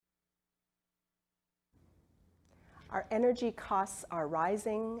Our energy costs are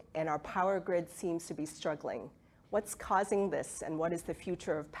rising and our power grid seems to be struggling. What's causing this and what is the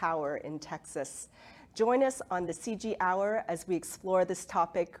future of power in Texas? Join us on the CG Hour as we explore this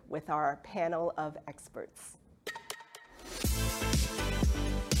topic with our panel of experts.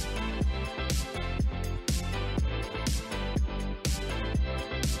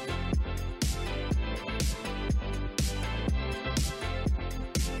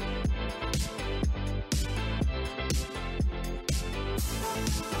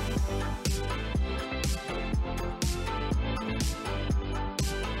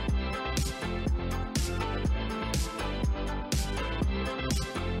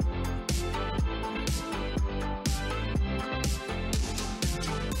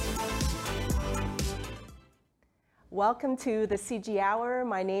 Welcome to the CG Hour.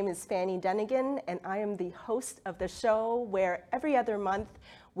 My name is Fanny Dunnigan, and I am the host of the show where every other month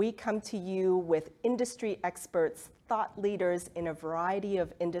we come to you with industry experts, thought leaders in a variety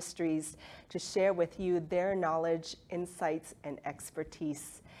of industries to share with you their knowledge, insights, and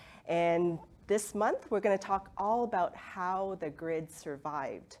expertise. And this month, we're going to talk all about how the grid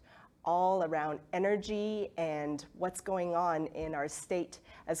survived, all around energy and what's going on in our state,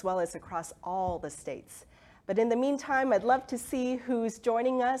 as well as across all the states. But in the meantime, I'd love to see who's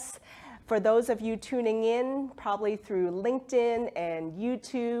joining us. For those of you tuning in, probably through LinkedIn and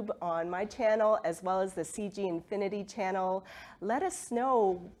YouTube on my channel, as well as the CG Infinity channel, let us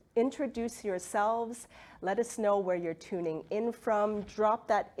know, introduce yourselves, let us know where you're tuning in from. Drop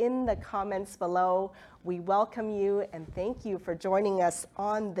that in the comments below. We welcome you and thank you for joining us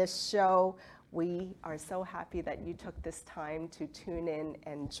on this show. We are so happy that you took this time to tune in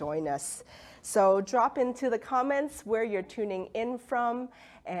and join us. So drop into the comments where you're tuning in from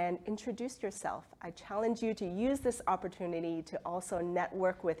and introduce yourself. I challenge you to use this opportunity to also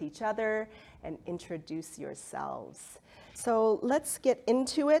network with each other and introduce yourselves. So let's get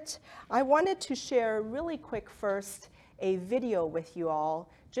into it. I wanted to share really quick first a video with you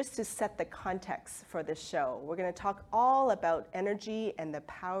all just to set the context for this show. We're going to talk all about energy and the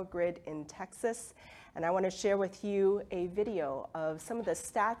power grid in Texas. And I want to share with you a video of some of the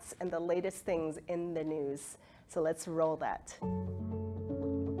stats and the latest things in the news. So let's roll that.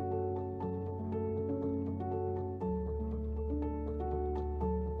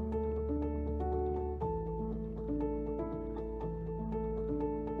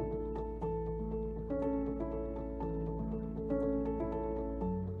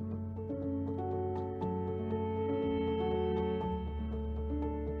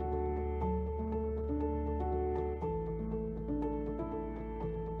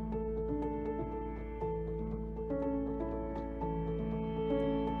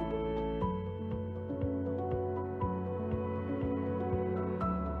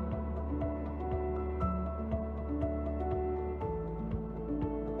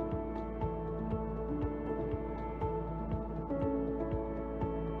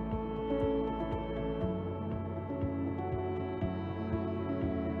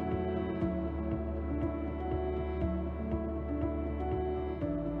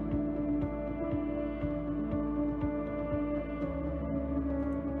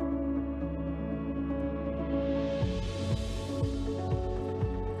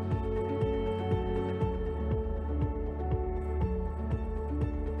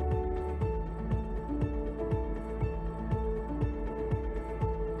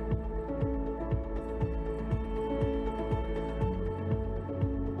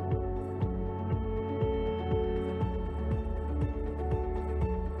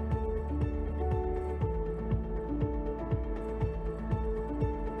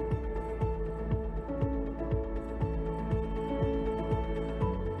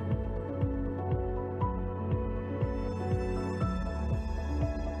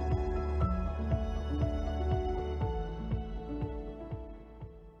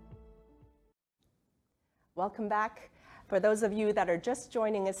 Welcome back. For those of you that are just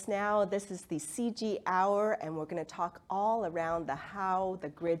joining us now, this is the CG Hour, and we're going to talk all around how the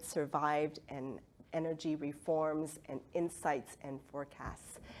grid survived and energy reforms and insights and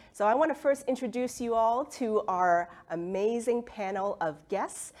forecasts. So I want to first introduce you all to our amazing panel of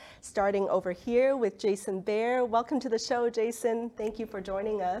guests, starting over here with Jason Baer. Welcome to the show, Jason. Thank you for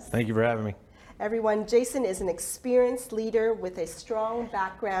joining us. Thank you for having me. Everyone, Jason is an experienced leader with a strong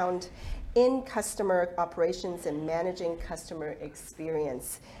background in customer operations and managing customer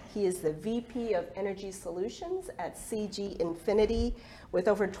experience. He is the VP of Energy Solutions at CG Infinity. With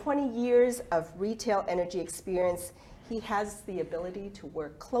over 20 years of retail energy experience, He has the ability to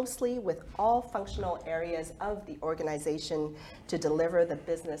work closely with all functional areas of the organization to deliver the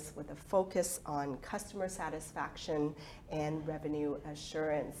business with a focus on customer satisfaction and revenue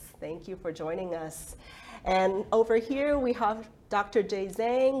assurance. Thank you for joining us. And over here we have Dr. Jay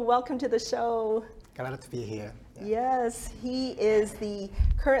Zhang. Welcome to the show. Glad to be here. Yes, he is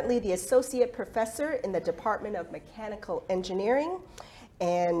currently the Associate Professor in the Department of Mechanical Engineering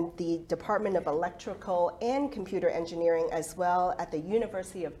and the Department of Electrical and Computer Engineering as well at the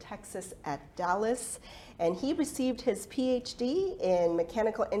University of Texas at Dallas. And he received his PhD in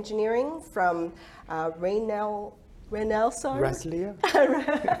Mechanical Engineering from Rensselaer.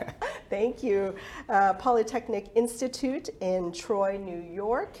 Thank you. Polytechnic Institute in Troy, New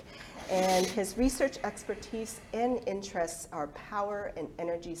York. And his research expertise and interests are power and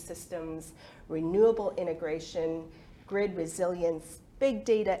energy systems, renewable integration, grid resilience, big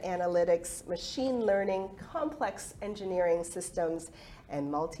data analytics, machine learning, complex engineering systems,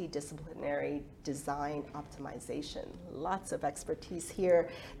 and multidisciplinary design optimization. Lots of expertise here.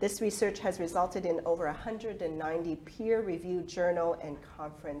 This research has resulted in over 190 peer-reviewed journal and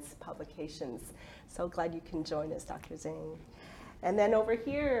conference publications. So glad you can join us, Dr. Zhang. And then over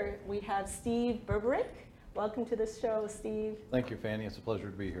here, we have Steve Berberick. Welcome to the show, Steve. Thank you, Fanny. It's a pleasure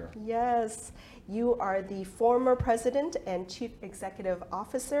to be here. Yes. You are the former president and chief executive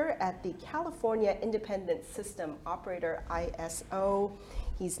officer at the California Independent System Operator, ISO.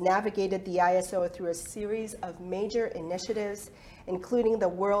 He's navigated the ISO through a series of major initiatives, including the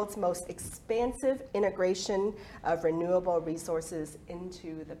world's most expansive integration of renewable resources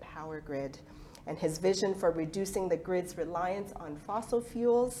into the power grid. And his vision for reducing the grid's reliance on fossil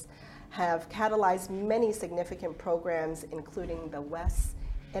fuels have catalyzed many significant programs, including the West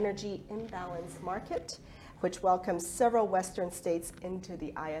Energy Imbalance Market, which welcomes several Western states into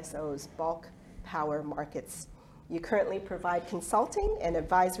the ISO's bulk power markets. You currently provide consulting and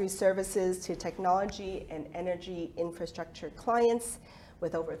advisory services to technology and energy infrastructure clients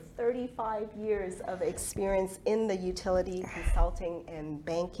with over 35 years of experience in the utility, consulting, and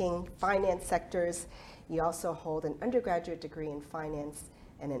banking, finance sectors. You also hold an undergraduate degree in finance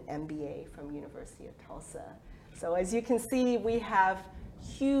and an MBA from University of Tulsa. So as you can see, we have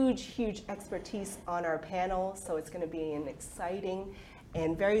huge expertise on our panel, so it's going to be an exciting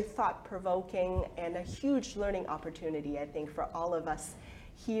and very thought-provoking and a huge learning opportunity, I think, for all of us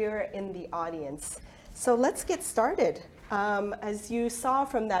here in the audience. So let's get started. As you saw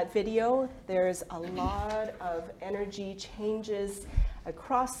from that video, there's a lot of energy changes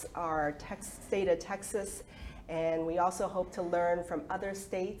across our state of Texas, and we also hope to learn from other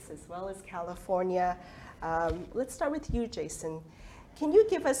states as well as California. Let's start with you, Jason. Can you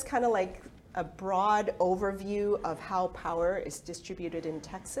give us kind of like a broad overview of how power is distributed in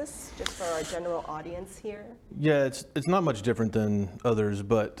Texas, just for our general audience here? Yeah, it's not much different than others,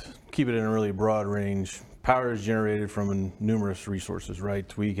 but keep it in a really broad range. Power is generated from numerous resources,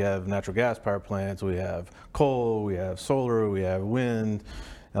 right? We have natural gas power plants, we have coal, we have solar, we have wind,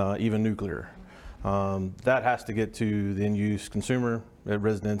 even nuclear. That has to get to the end-use consumer,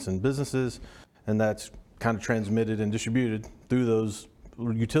 residents and businesses, and that's kind of transmitted and distributed through those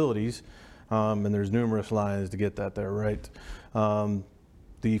utilities, and there's numerous lines to get that there, right?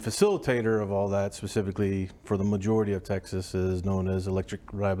 The facilitator of all that, specifically for the majority of Texas, is known as Electric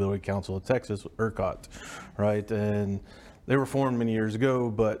Reliability Council of Texas, ERCOT, right? And they were formed many years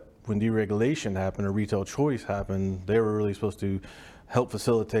ago, but when deregulation happened or retail choice happened, they were really supposed to help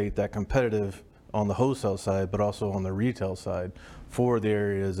facilitate that competitive on the wholesale side, but also on the retail side for the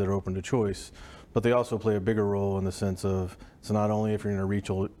areas that are open to choice. But they also play a bigger role in the sense of, so not only if you're in a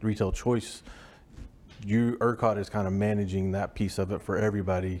retail choice, ERCOT is kind of managing that piece of it for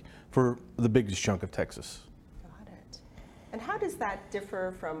everybody for the biggest chunk of Texas. Got it. And how does that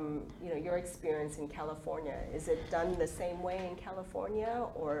differ from your experience in California? Is it done the same way in California,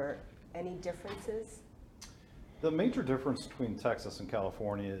 or any differences? The major difference between Texas and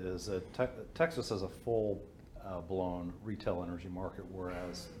California is that Texas has a full-blown retail energy market,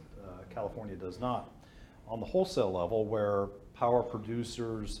 whereas California does not. On the wholesale level, where power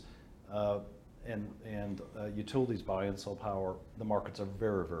producers and utilities buy and sell power, the markets are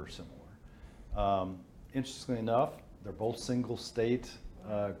very similar. Interestingly enough, they're both single state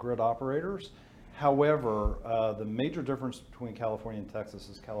grid operators. However, the major difference between California and Texas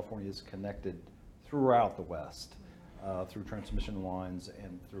is California is connected throughout the West through transmission lines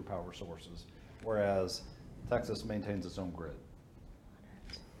and through power sources, whereas Texas maintains its own grid.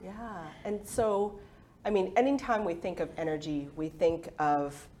 Yeah, and so, I mean, anytime we think of energy, we think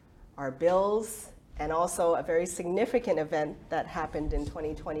of our bills and also a very significant event that happened in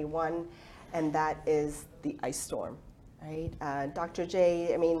 2021, and that is the ice storm. right? Dr.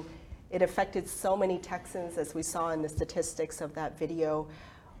 J, I mean, it affected so many Texans, as we saw in the statistics of that video.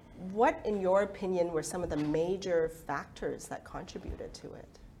 What, in your opinion, were some of the major factors that contributed to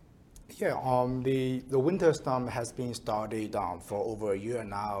it? Yeah, the winter storm has been studied for over a year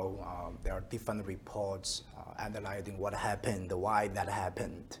now. There are different reports analyzing what happened, why that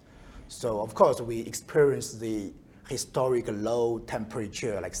happened. So of course we experienced the historic low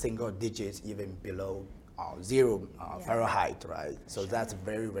temperature, like single digits, even below 0 Fahrenheit, right? So that's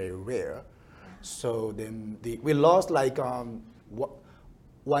very, very rare. So then we lost like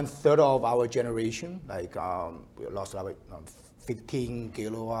 1/3 of our generation, like we lost like 15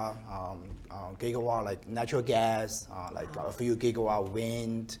 gigawatt like natural gas, like a few gigawatt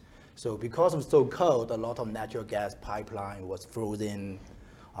wind. So because it's so cold, a lot of natural gas pipeline was frozen.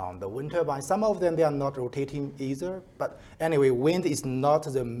 The wind turbines, some of them, they are not rotating either. But anyway, wind is not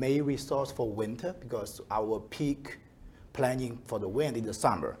the main resource for winter because our peak planning for the wind in the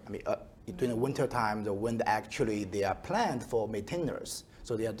summer. I mean, during the winter time, the wind actually, they are planned for maintainers.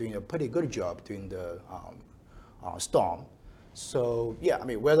 So they are doing a pretty good job during the storm. So yeah, I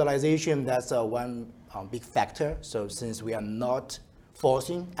mean, weatherization, that's one big factor. So since we are not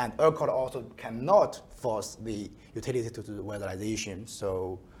forcing, and ERCOT also cannot force the utility to do the weatherization.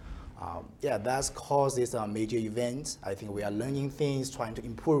 So yeah, that's caused this major event. I think we are learning things, trying to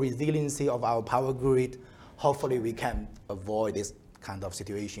improve resiliency of our power grid. Hopefully we can avoid this kind of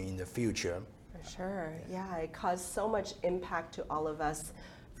situation in the future. For sure, yeah, it caused so much impact to all of us.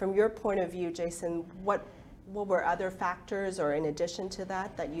 From your point of view, Jason, what were other factors, or in addition to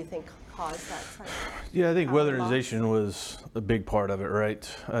that, that you think caused that? Yeah, I think power weatherization was a big part of it, right?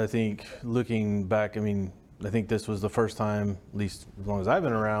 I think looking back, I mean, I think this was the first time, at least as long as I've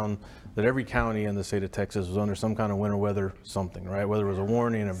been around, that every county in the state of Texas was under some kind of winter weather something, right? Whether it was a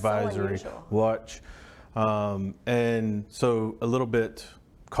warning, an advisory, watch. And so a little bit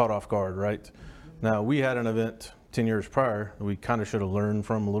caught off guard, right? Now, we had an event 10 years prior that we kind of should have learned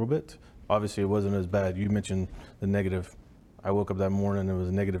from a little bit. Obviously, it wasn't as bad. You mentioned the negative. I woke up that morning, it was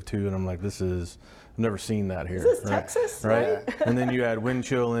a -2, and I'm like, I've never seen that here. Is this right? Texas, right? And then you add wind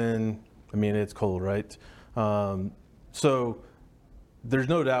chill in. I mean, it's cold, right? So there's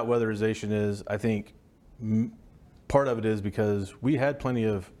no doubt weatherization is, I think, part of it is because we had plenty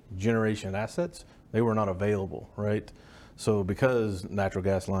of generation assets. They were not available, right? So because natural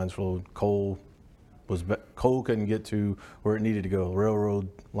gas lines flowed, coal couldn't get to where it needed to go. Railroad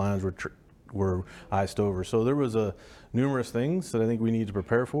lines were iced over. So there was numerous things that I think we need to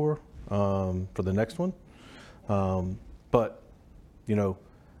prepare for the next one. But, you know,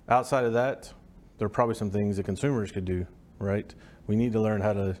 outside of that, there are probably some things that consumers could do, right? We need to learn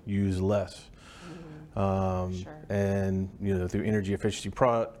how to use less. Sure. And, you know, through energy efficiency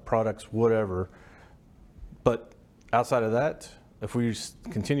products, whatever. But outside of that, if we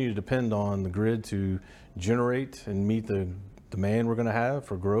continue to depend on the grid to generate and meet the demand we're going to have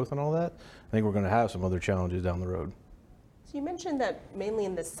for growth and all that, I think we're going to have some other challenges down the road. So you mentioned that mainly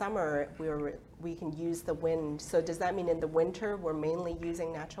in the summer we can use the wind. So does that mean in the winter we're mainly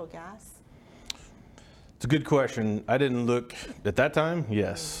using natural gas? It's a good question. I didn't look at that time.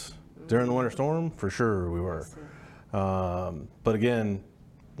 Yes. During the winter storm, for sure we were. But again,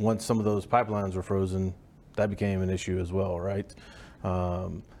 once some of those pipelines were frozen, that became an issue as well, right?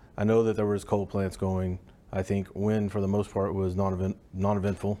 I know that there was coal plants going. I think wind, for the most part, was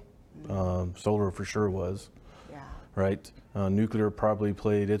non-eventful. Solar for sure was, right? Nuclear probably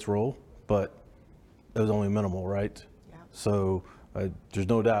played its role, but it was only minimal, right? Yeah. So there's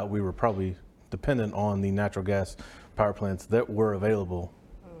no doubt we were probably dependent on the natural gas power plants that were available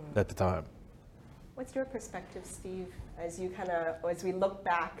at the time. What's your perspective, Steve, as we look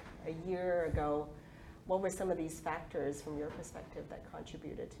back a year ago? What were some of these factors from your perspective that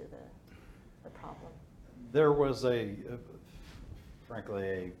contributed to the problem? There was frankly,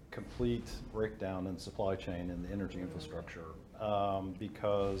 a complete breakdown in supply chain and the energy infrastructure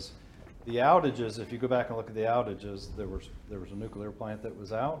because the outages, if you go back and look at the outages, there was a nuclear plant that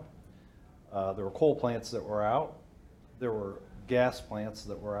was out, there were coal plants that were out, there were gas plants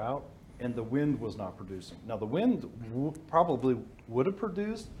that were out, and the wind was not producing. Now the wind probably would have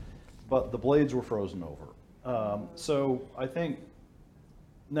produced, but the blades were frozen over. So I think,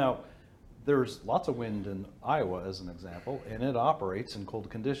 now there's lots of wind in Iowa as an example, and it operates in cold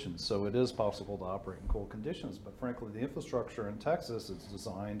conditions. So it is possible to operate in cold conditions, but frankly the infrastructure in Texas is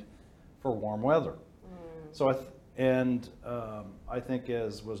designed for warm weather. So I think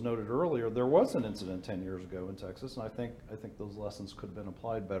as was noted earlier, there was an incident 10 years ago in Texas, and I think those lessons could have been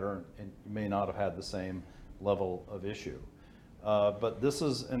applied better, and you may not have had the same level of issue. But this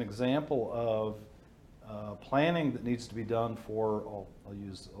is an example of planning that needs to be done for, I'll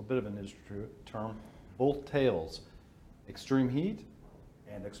use a bit of an industry term, both tails, extreme heat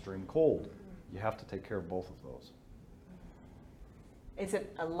and extreme cold. You have to take care of both of those. Is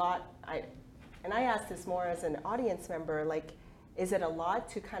it a lot, and I ask this more as an audience member, like, is it a lot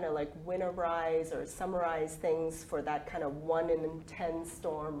to kind of like winterize or summarize things for that kind of 1 in 10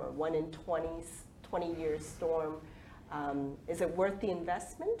 storm or 1 in 20 year storm? Is it worth the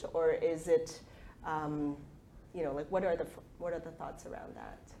investment, or is it, like what are the thoughts around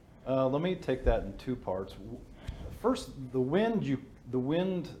that? Let me take that in two parts. First, the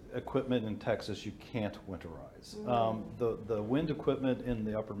wind equipment in Texas you can't winterize. The wind equipment in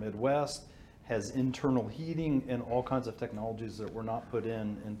the upper Midwest has internal heating and all kinds of technologies that were not put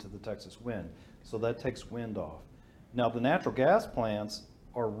into the Texas wind. So that takes wind off. Now the natural gas plants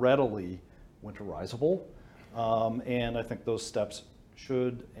are readily winterizable, and I think those steps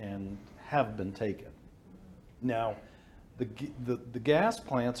should and have been taken. Now, the gas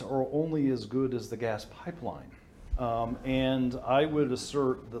plants are only as good as the gas pipeline. And I would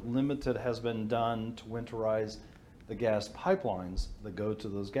assert that limited has been done to winterize the gas pipelines that go to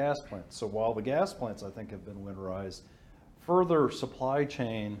those gas plants. So while the gas plants, I think, have been winterized, further supply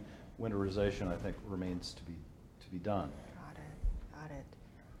chain winterization, I think, remains to be done. Got it.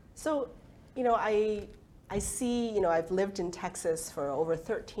 So, I see, I've lived in Texas for over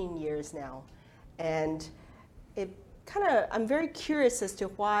 13 years now, and I'm very curious as to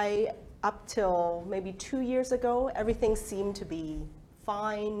why up till maybe 2 years ago, everything seemed to be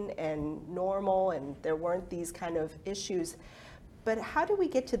fine and normal, and there weren't these kind of issues. But how do we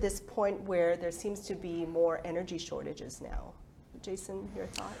get to this point where there seems to be more energy shortages now? Jason, your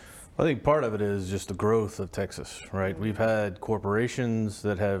thoughts? I think part of it is just the growth of Texas, right? We've had corporations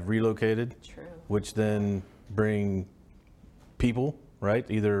that have relocated, True. which then bring people, right?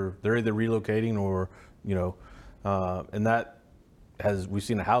 They're either relocating or, and that we've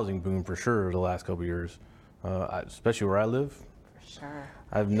seen a housing boom for sure the last couple of years, especially where I live. Sure.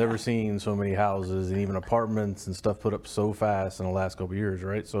 I've never seen so many houses and even apartments and stuff put up so fast in the last couple of years,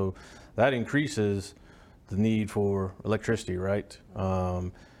 right? So that increases the need for electricity, right?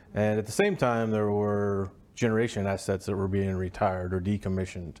 And at the same time, there were generation assets that were being retired or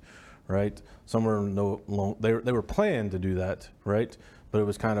decommissioned, right? Some were they were planned to do that, right? But it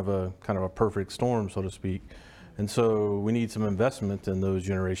was kind of a perfect storm, so to speak. And so we need some investment in those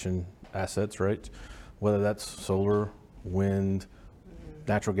generation assets, right? Whether that's solar, wind,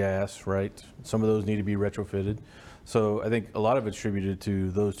 natural gas, right? Some of those need to be retrofitted. So I think a lot of it's attributed to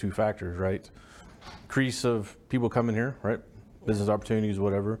those two factors, right? Increase of people coming here, right? Business opportunities,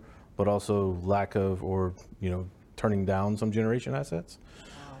 whatever, but also lack of or, turning down some generation assets.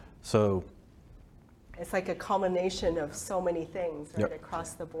 Wow. So it's like a culmination of so many things, right, Yep.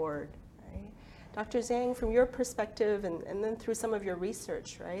 across the board, right? Dr. Zhang, from your perspective and then through some of your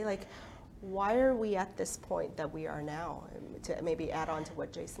research, right, like, why are we at this point that we are now? To maybe add on to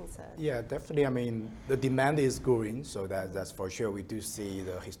what Jason said. Yeah, definitely. I mean, the demand is growing, so that's for sure. We do see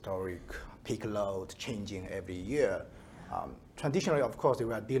the historic peak load changing every year. Traditionally, of course,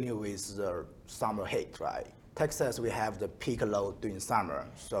 we are dealing with the summer heat, right? Texas, we have the peak load during summer,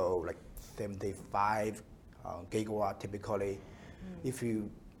 so like 75 gigawatt typically. If you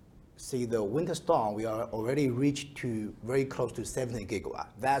see the winter storm, we are already reached to very close to 70 gigawatt.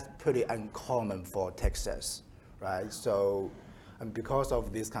 That's pretty uncommon for Texas, right? So, and because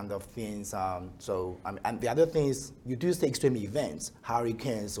of these kind of things, and the other thing is you do see extreme events,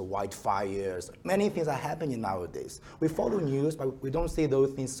 hurricanes, wildfires, many things are happening nowadays. We follow news, but we don't see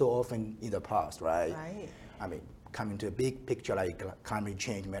those things so often in the past, right? Right. I mean, coming to a big picture like climate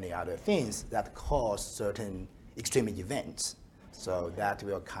change, many other things that cause certain extreme events. So that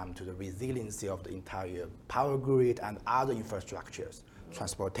will come to the resiliency of the entire power grid and other infrastructures,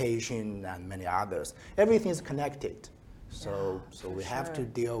 transportation and many others. Everything is connected. So we have to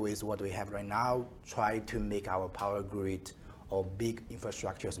deal with what we have right now, try to make our power grid or big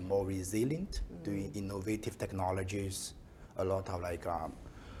infrastructures more resilient, doing innovative technologies, a lot of like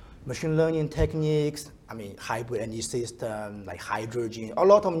machine learning techniques, hybrid energy system, like hydrogen, a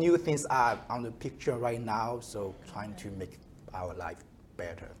lot of new things are on the picture right now, so trying to make our life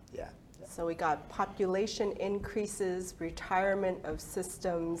better, yeah. So we got population increases, retirement of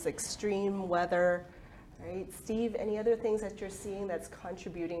systems, extreme weather, right? Steve, any other things that you're seeing that's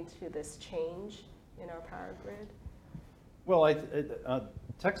contributing to this change in our power grid? Well,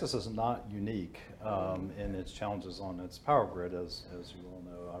 Texas is not unique in its challenges on its power grid. As you all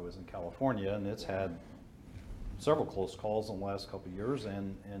know, I was in California, and it's had several close calls in the last couple of years,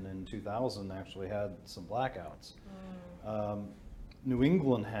 and in 2000 actually had some blackouts. New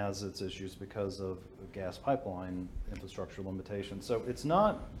England has its issues because of gas pipeline infrastructure limitations. So it's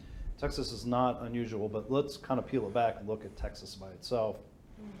not, Texas is not unusual, but let's kind of peel it back and look at Texas by itself,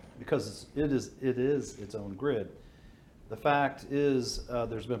 because it is its own grid. The fact is,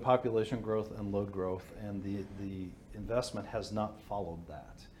 there's been population growth and load growth, and the investment has not followed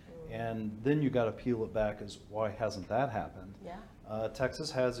that. And then you got to peel it back as why hasn't that happened? Yeah.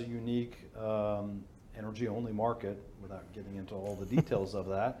 Texas has a unique energy-only market, without getting into all the details of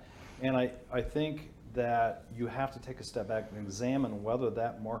that. And I think that you have to take a step back and examine whether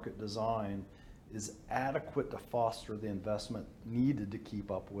that market design is adequate to foster the investment needed to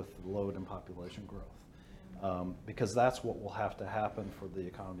keep up with the load and population growth. Because that's what will have to happen for the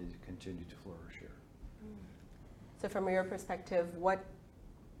economy to continue to flourish here. So from your perspective, what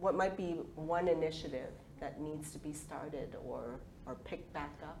might be one initiative that needs to be started or picked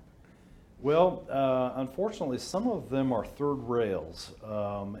back up? Well, unfortunately, some of them are third rails,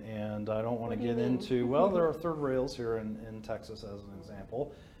 and I don't want to get into, well, there are third rails here in Texas as an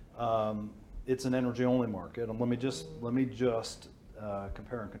example. It's an energy-only market, and let me just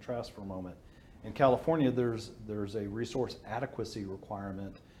compare and contrast for a moment. In California, there's a resource adequacy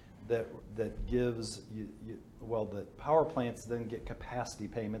requirement that gives that power plants then get capacity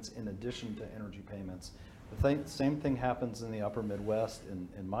payments in addition to energy payments. The same thing happens in the upper Midwest in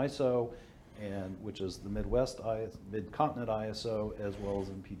MISO, which is the Mid-Continent ISO, as well as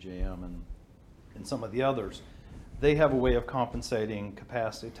in PJM and some of the others. They have a way of compensating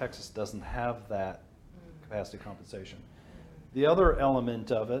capacity. Texas doesn't have that capacity compensation. The other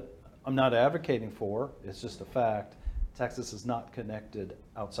element of it, I'm not advocating for, it's just a fact, Texas is not connected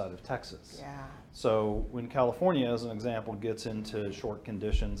outside of Texas. Yeah. So when California, as an example, gets into short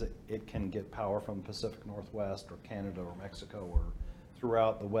conditions, it can get power from the Pacific Northwest or Canada or Mexico or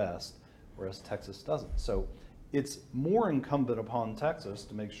throughout the West, whereas Texas doesn't. So it's more incumbent upon Texas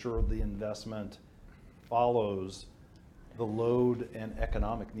to make sure the investment follows the load and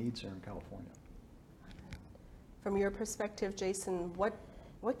economic needs here in California. From your perspective, Jason, what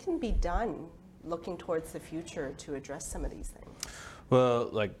can be done looking towards the future to address some of these things? Well,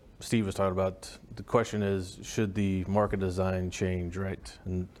 like Steve was talking about, the question is, should the market design change, right?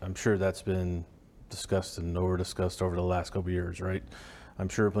 And I'm sure that's been discussed and over-discussed over the last couple of years, right? I'm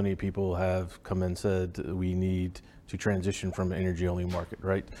sure plenty of people have come and said we need to transition from an energy-only market,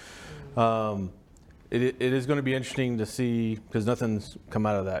 right? It is going to be interesting to see, because nothing's come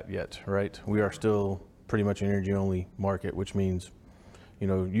out of that yet, right? We are still pretty much an energy-only market, which means,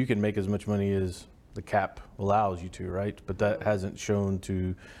 you can make as much money as the cap allows you to, right? But that hasn't shown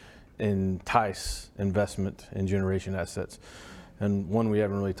to entice investment in generation assets. And one we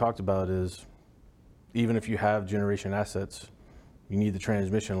haven't really talked about is, even if you have generation assets, you need the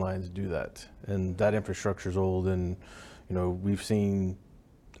transmission lines to do that. And that infrastructure is old, and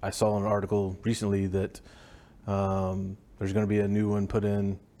I saw an article recently that there's going to be a new one put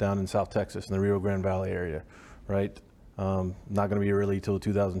in down in South Texas in the Rio Grande Valley area, right? Not going to be really till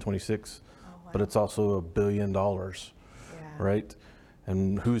 2026, but it's also $1 billion, right?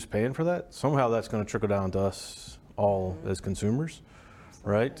 And who's paying for that? Somehow that's going to trickle down to us all as consumers,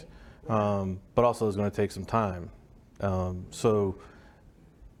 right? But also it's going to take some time. So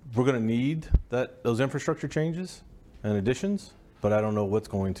we're going to need those infrastructure changes and additions, but I don't know what's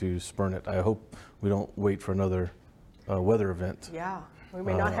going to spurn it. I hope we don't wait for another weather event. Yeah, we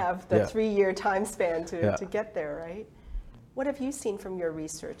may not have the 3-year time span to get there, right? What have you seen from your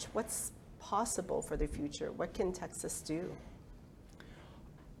research? What's possible for the future? What can Texas do?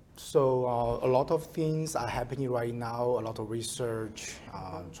 So a lot of things are happening right now. A lot of research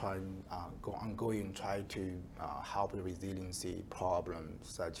ongoing, try to help the resiliency problems,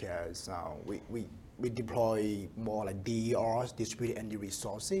 such as we deploy more like DERs, distributed energy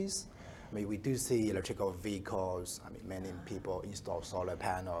resources. We do see electrical vehicles. Many people install solar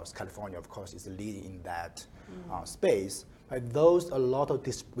panels. California, of course, is leading in that space. But those, a lot of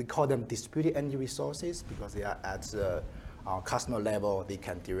we call them distributed energy resources because they are at the customer level. They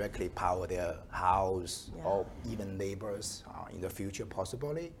can directly power their house or even neighbors in the future,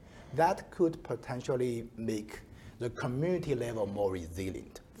 possibly. That could potentially make the community level more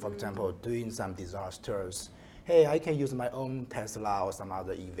resilient. For example, during some disasters, hey, I can use my own Tesla or some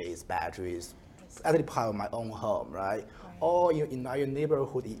other EVs, batteries, actually power my own home, right? Or in our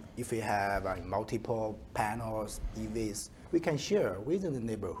neighborhood, if we have multiple panels, EVs, we can share within the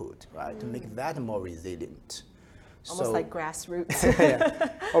neighborhood, right, to make that more resilient. Almost like grassroots.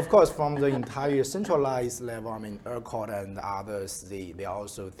 Of course, from the entire centralized level, ERCOT and others, they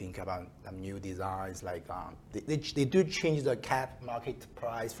also think about new designs. Like they do change the cap market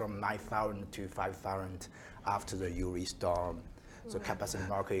price from 9,000 to 5,000 after the Uri storm. So capacity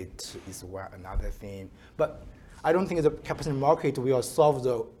market is another thing. But I don't think the capacity market will solve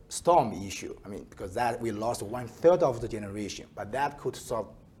the storm issue. I mean, because that we lost 1/3 of the generation, but that could solve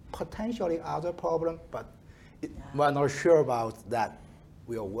potentially other problem, but we're not sure about that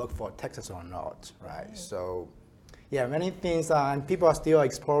will work for Texas or not, right? So, yeah, many things and people are still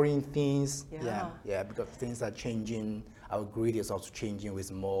exploring things. Yeah, because things are changing. Our grid is also changing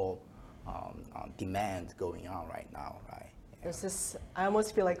with more demand going on right now, right? There's this, I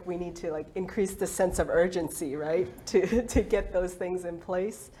almost feel like we need to like increase the sense of urgency, right, to get those things in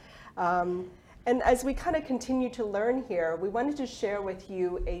place. And as we kind of continue to learn here, we wanted to share with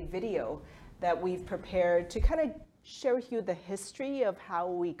you a video that we've prepared to kind of share with you the history of how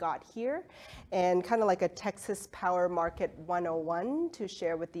we got here and kind of like a Texas Power Market 101 to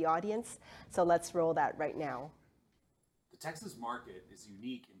share with the audience. So let's roll that right now. The Texas market is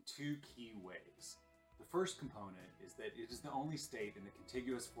unique in two key ways. The first component is that it is the only state in the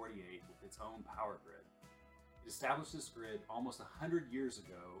contiguous 48 with its own power grid. It established this grid almost 100 years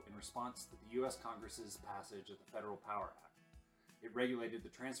ago in response to the U.S. Congress's passage of the Federal Power Act. It regulated the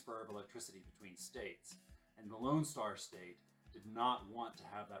transfer of electricity between states, and the Lone Star State did not want to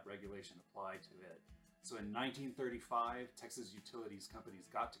have that regulation applied to it. So in 1935, Texas utilities companies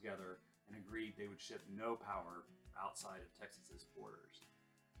got together and agreed they would ship no power outside of Texas's borders.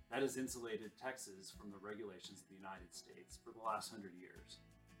 That has insulated Texas from the regulations of the United States for the last 100 years.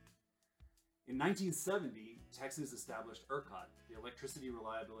 In 1970, Texas established ERCOT, the Electricity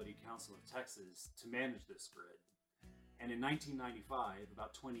Reliability Council of Texas, to manage this grid. And in 1995,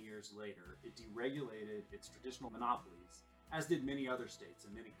 about 20 years later, it deregulated its traditional monopolies, as did many other states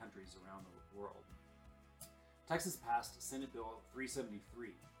and many countries around the world. Texas passed Senate Bill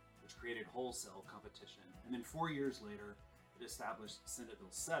 373, which created wholesale competition. And then 4 years later, it established Senate Bill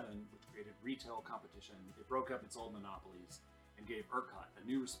 7, which created retail competition. It broke up its old monopolies and gave ERCOT a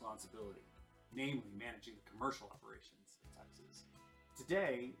new responsibility, namely managing the commercial operations in Texas.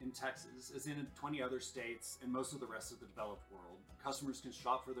 Today, in Texas, as in 20 other states and most of the rest of the developed world, customers can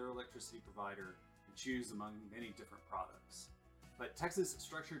shop for their electricity provider and choose among many different products. But Texas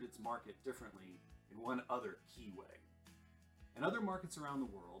structured its market differently in one other key way. In other markets around the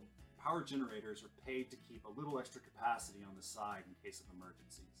world, power generators are paid to keep a little extra capacity on the side in case of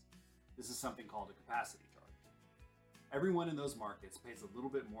emergencies. This is something called a capacity charge. Everyone in those markets pays a little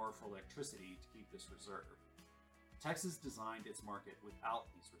bit more for electricity to keep this reserve. Texas designed its market without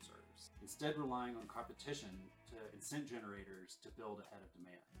these reserves, instead relying on competition to incent generators to build ahead of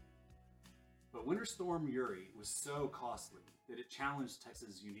demand. But Winter Storm Uri was so costly that it challenged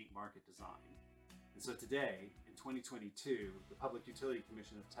Texas' unique market design. And so today, in 2022, the Public Utility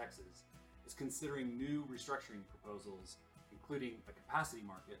Commission of Texas is considering new restructuring proposals, including a capacity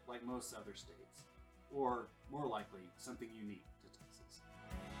market like most other states, or more likely, something unique to Texas.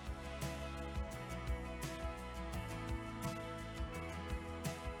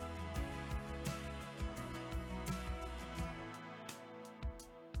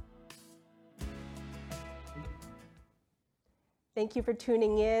 Thank you for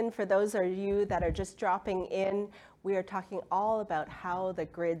tuning in. For those of you that are just dropping in, we are talking all about how the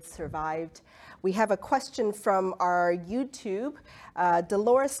grid survived. We have a question from our YouTube.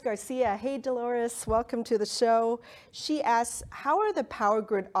 Dolores Garcia. Hey, Dolores, welcome to the show. She asks, how are the power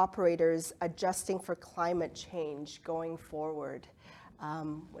grid operators adjusting for climate change going forward?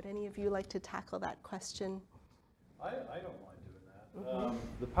 Would any of you like to tackle that question? I don't mind doing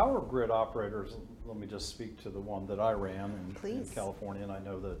that. The power grid operators, let me just speak to the one that I ran in California, and I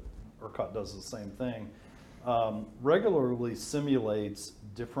know that ERCOT does the same thing, regularly simulates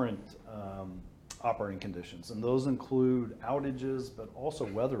different operating conditions, and those include outages, but also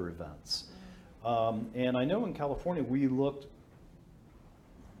weather events. And I know in California we looked,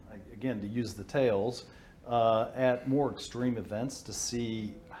 again, to use the tails, at more extreme events to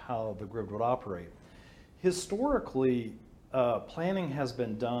see how the grid would operate. Historically, planning has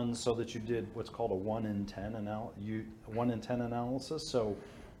been done so that you did what's called a 1 in 10 analysis. So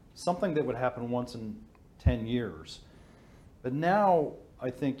something that would happen once in 10 years. But now I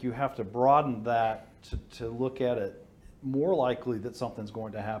think you have to broaden that to look at it more likely that something's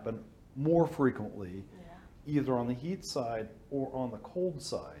going to happen more frequently, either on the heat side or on the cold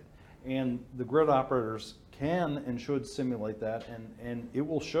side. And the grid operators can and should simulate that, and it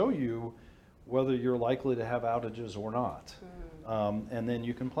will show you whether you're likely to have outages or not. And then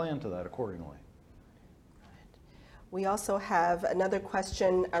you can plan to that accordingly. We also have another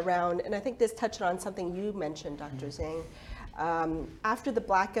question around, and I think this touched on something you mentioned, Dr. Zhang. After the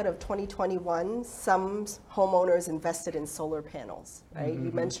blackout of 2021, some homeowners invested in solar panels, right?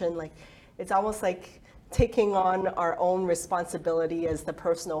 You mentioned like, it's almost like taking on our own responsibility as the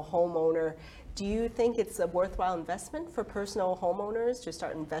personal homeowner, do you think it's a worthwhile investment for personal homeowners to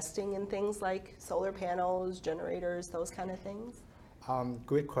start investing in things like solar panels, generators, those kind of things?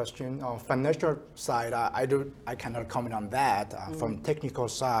 Great question. On financial side, I cannot comment on that. From technical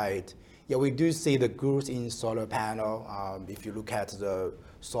side, yeah, we do see the growth in solar panel. If you look at the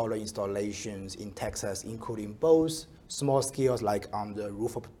solar installations in Texas, including both small scales like on the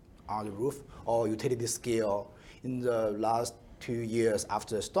roof or utility scale, in the last 2 years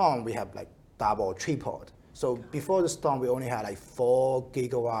after the storm, we have like double or tripled. So before the storm, we only had like 4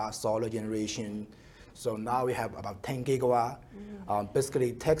 gigawatt solar generation. So now we have about 10 gigawatt.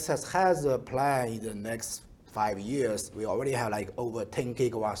 Basically, Texas has a plan in the next 5 years. We already have like over 10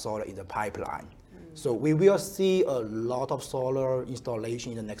 gigawatt solar in the pipeline. So we will see a lot of solar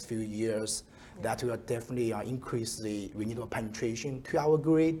installation in the next few years. That will definitely increase the renewable penetration to our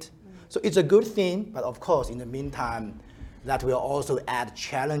grid. So it's a good thing, but of course, in the meantime, that will also add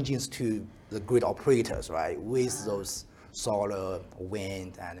challenges to the grid operators, right, with those solar,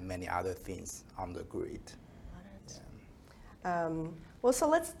 wind, and many other things on the grid. Well, so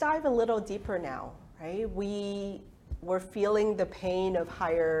let's dive a little deeper now, right? We're feeling the pain of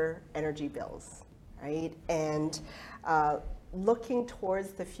higher energy bills, right? And looking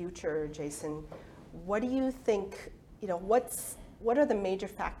towards the future, Jason, what do you think, what are the major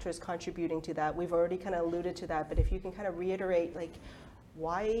factors contributing to that? We've already kind of alluded to that, but if you can kind of reiterate, like,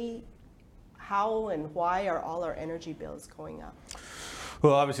 how and why are all our energy bills going up?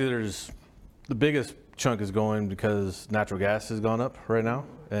 Well, obviously the biggest chunk is going because natural gas has gone up right now,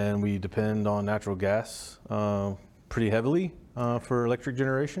 and we depend on natural gas pretty heavily for electric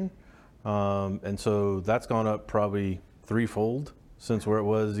generation. And so that's gone up probably threefold since where it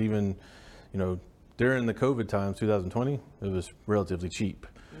was even, during the COVID times, 2020, it was relatively cheap,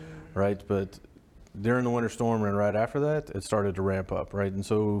 right? But during the winter storm and right after that, it started to ramp up, right? And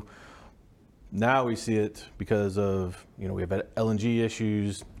so now we see it because of, we have LNG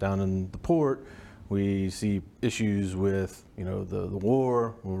issues down in the port. We see issues with, the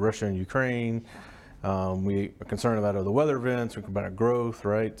war with Russia and Ukraine. We are concerned about the weather events, about growth,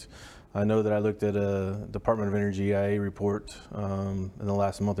 right? I know that I looked at a Department of Energy EIA report in the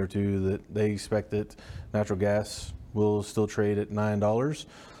last month or two that they expect that natural gas will still trade at $9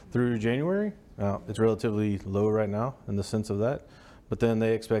 through January. It's relatively low right now in the sense of that, but then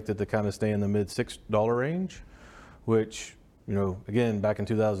they expect it to kind of stay in the mid $6 range, which, again, back in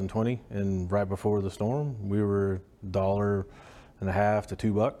 2020 and right before the storm, we were $1.50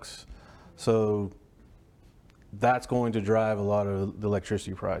 to $2. So that's going to drive a lot of the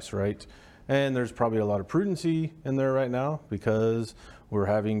electricity price, right? And there's probably a lot of prudency in there right now because we're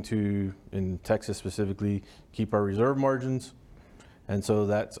having to, in Texas specifically, keep our reserve margins. And so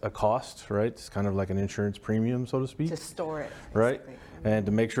that's a cost, right? It's kind of like an insurance premium, so to speak. To store it. Right? Basically. And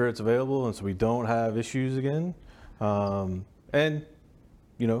to make sure it's available and so we don't have issues again. And,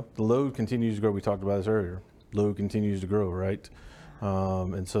 the load continues to grow. We talked about this earlier. Load continues to grow, right?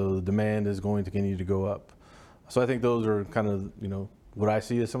 And so the demand is going to continue to go up. So I think those are kind of, what I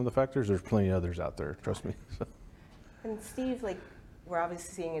see as some of the factors. There's plenty of others out there, trust me. And Steve, we're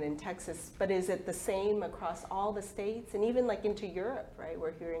obviously seeing it in Texas, but is it the same across all the states? And even into Europe, right?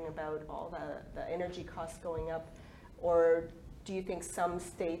 We're hearing about all the energy costs going up. Or do you think some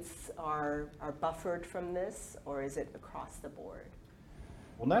states are buffered from this, or is it across the board?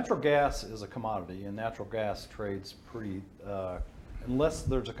 Well, natural gas is a commodity, and natural gas trades pretty, unless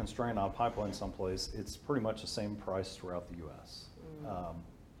there's a constraint on a pipeline someplace, it's pretty much the same price throughout the U.S.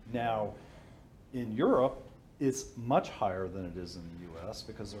 Now, in Europe, it's much higher than it is in the U.S.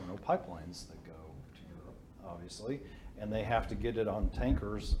 because there are no pipelines that go to Europe, obviously, and they have to get it on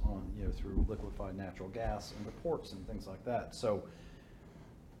tankers through liquefied natural gas into ports and things like that. So,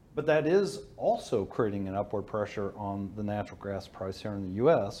 but that is also creating an upward pressure on the natural gas price here in the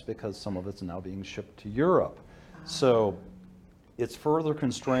U.S. because some of it's now being shipped to Europe. So it's further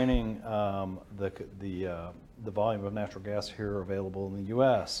constraining the volume of natural gas here available in the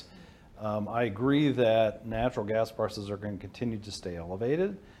U.S. I agree that natural gas prices are going to continue to stay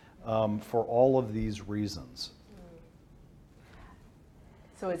elevated for all of these reasons.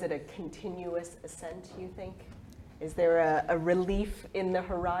 So is it a continuous ascent, you think? Is there a relief in the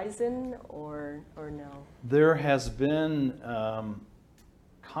horizon or no? There has been,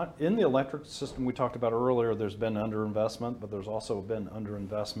 in the electric system we talked about earlier, there's been underinvestment, but there's also been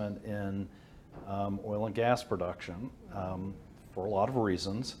underinvestment in oil and gas production for a lot of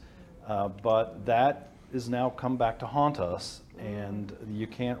reasons. But that is now come back to haunt us, and you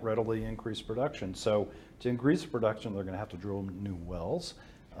can't readily increase production. So to increase production, they're going to have to drill new wells.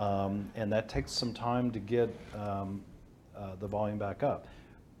 and that takes some time to get the volume back up.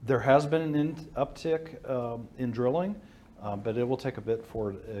 There has been an uptick in drilling, but it will take a bit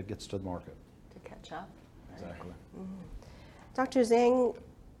before it gets to the market. To catch up. Exactly. Dr. Zhang,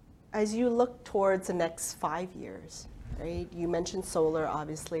 as you look towards the next 5 years, right? You mentioned solar,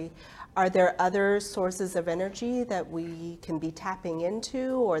 obviously. Are there other sources of energy that we can be tapping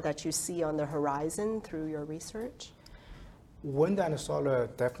into or that you see on the horizon through your research? Wind and solar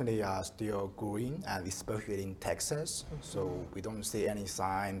definitely are still growing, and especially in Texas. So we don't see any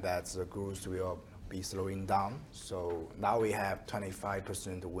sign that the growth will be slowing down. So now we have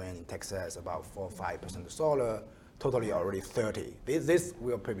 25% wind in Texas, about 4 or 5% solar, totally already 30. This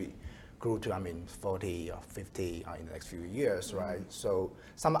will probably grow to 40 or 50 in the next few years, right? So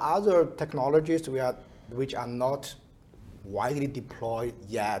some other technologies which are not widely deployed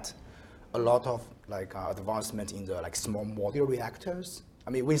yet. A lot of advancement in the small modular reactors.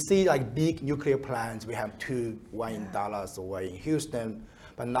 We see big nuclear plants. We have 2, one in Dallas or one in Houston.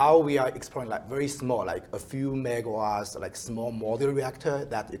 But now we are exploring very small, a few megawatts, small modular reactor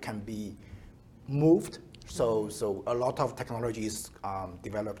that it can be moved. So a lot of technology is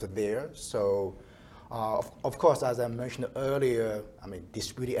developed there. So of course, as I mentioned earlier,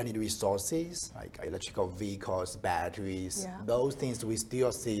 distributed energy resources like electrical vehicles, batteries, those things we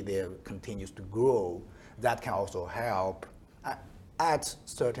still see there continues to grow. That can also help at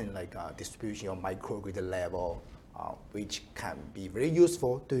certain distribution or microgrid level, which can be very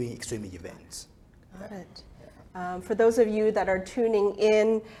useful during extreme events. Got it. For those of you that are tuning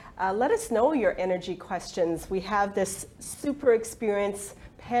in, let us know your energy questions. We have this super experienced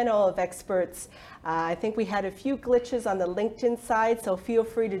panel of experts. I think we had a few glitches on the LinkedIn side, so feel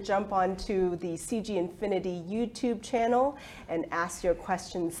free to jump onto the CG Infinity YouTube channel and ask your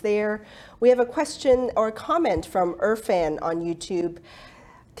questions there. We have a question or a comment from Irfan on YouTube.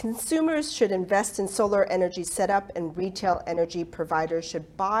 Consumers should invest in solar energy setup, and retail energy providers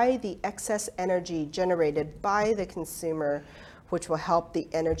should buy the excess energy generated by the consumer, which will help the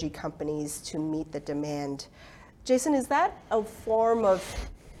energy companies to meet the demand. Jason, is that a form of,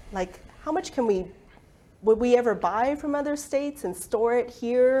 how much would we ever buy from other states and store it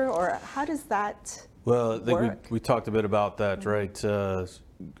here, or how does that Well, I think work? we talked a bit about that, right?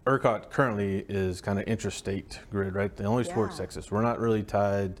 ERCOT currently is kind of intrastate grid, right? They only support Texas. We're not really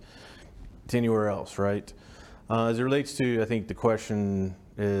tied to anywhere else, right? As it relates to, I think the question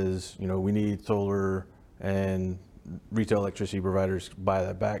is, we need solar and retail electricity providers buy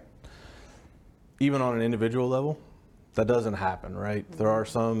that back. Even on an individual level, that doesn't happen, right? There are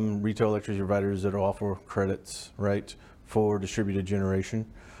some retail electricity providers that offer credits, right, for distributed generation,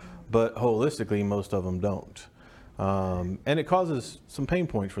 but holistically, most of them don't. And it causes some pain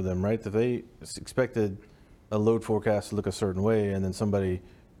points for them, right? That they expected a load forecast to look a certain way, and then somebody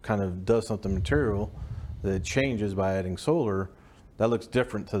kind of does something material that changes by adding solar, that looks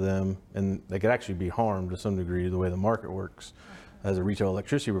different to them, and they could actually be harmed to some degree the way the market works as a retail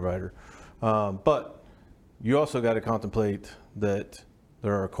electricity provider. But you also got to contemplate that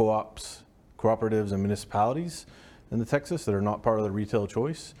there are cooperatives and municipalities in the Texas that are not part of the retail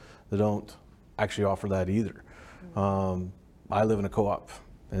choice that don't actually offer that either. I live in a co-op,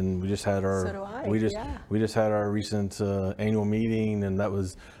 and we just had our So do I, we just had our recent annual meeting, and that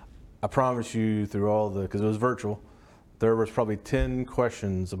was, I promise you, through all because it was virtual, there was probably 10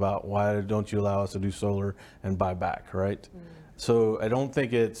 questions about why don't you allow us to do solar and buy back, right? So I don't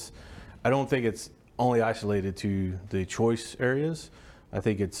think it's only isolated to the choice areas. I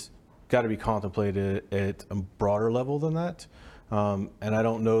think it's got to be contemplated at a broader level than that. And I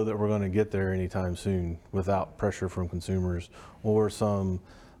don't know that we're going to get there anytime soon without pressure from consumers or some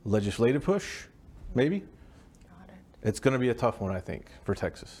legislative push, maybe. Got it. It's going to be a tough one, I think, for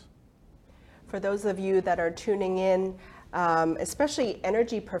Texas. For those of you that are tuning in, especially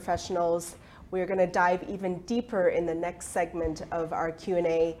energy professionals, we're going to dive even deeper in the next segment of our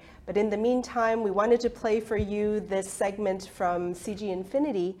Q&A. But in the meantime, we wanted to play for you this segment from CG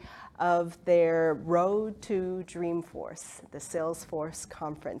Infinity of their Road to Dreamforce, the Salesforce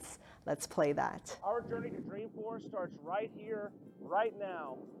conference. Let's play that. Our journey to Dreamforce starts right here, right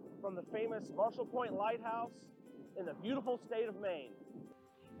now, from the famous Marshall Point Lighthouse in the beautiful state of Maine.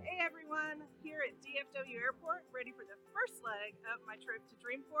 Hey everyone, here at DFW Airport, ready for the first leg of my trip to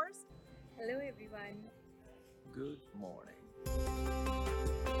Dreamforce. Hello everyone. Good morning.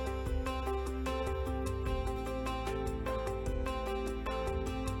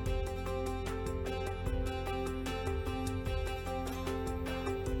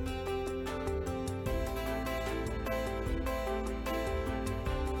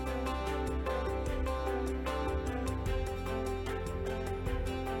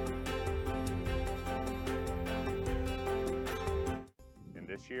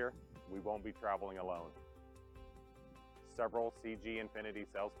 This year, we won't be traveling alone. Several CG Infinity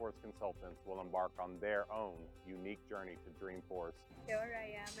Salesforce consultants will embark on their own unique journey to Dreamforce. Here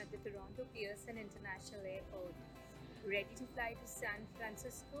I am at the Toronto Pearson International Airport, ready to fly to San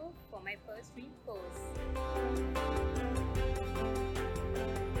Francisco for my first Dreamforce.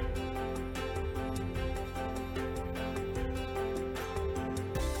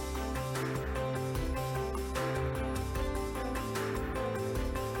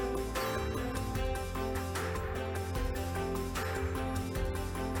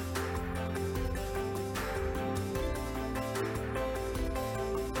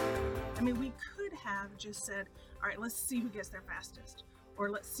 I mean, we could have just said, all right, let's see who gets there fastest, or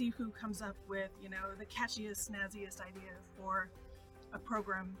let's see who comes up with, you know, the catchiest, snazziest idea for a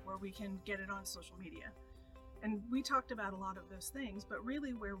program where we can get it on social media. And we talked about a lot of those things, but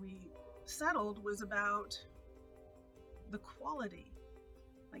really where we settled was about the quality,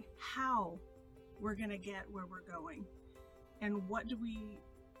 like how we're going to get where we're going, and what do we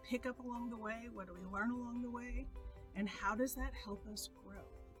pick up along the way, what do we learn along the way, and how does that help us grow?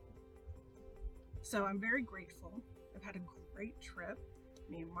 So I'm very grateful. I've had a great trip.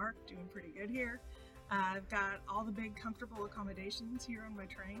 Me and Mark doing pretty good here. I've got all the big comfortable accommodations here on my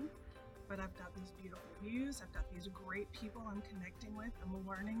train, but I've got these beautiful views. I've got these great people I'm connecting with. I'm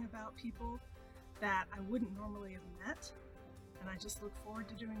learning about people that I wouldn't normally have met. And I just look forward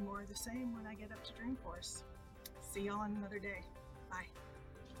to doing more of the same when I get up to Dreamforce. See y'all on another day. Bye.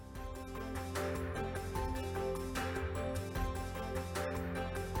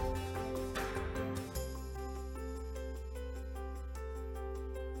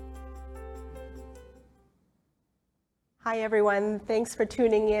 Hi everyone, thanks for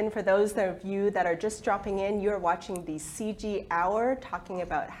tuning in. For those of you that are just dropping in, you're watching the CG Hour talking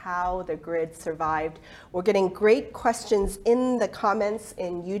about how the grid survived. We're getting great questions in the comments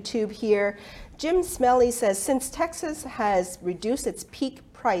in YouTube here. Jim Smelly says, since Texas has reduced its peak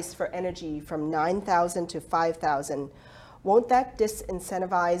price for energy from $9,000 to $5,000, won't that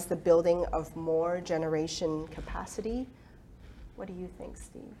disincentivize the building of more generation capacity? What do you think,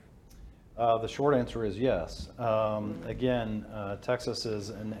 Steve? The short answer is yes. Again, Texas is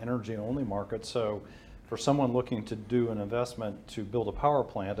an energy-only market, so for someone looking to do an investment to build a power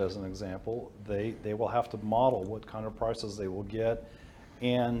plant, as an example, they will have to model what kind of prices they will get.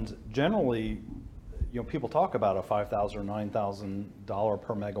 And generally, you know, people talk about a $5,000 or $9,000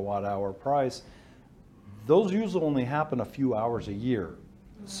 per megawatt hour price. Those usually only happen a few hours a year.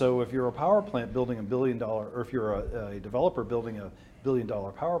 So if you're a power plant building $1 billion, or if you're a developer building a $1 billion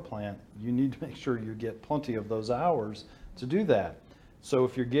power plant, you need to make sure you get plenty of those hours to do that. So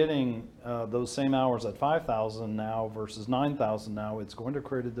if you're getting those same hours at 5,000 now versus 9,000 now, it's going to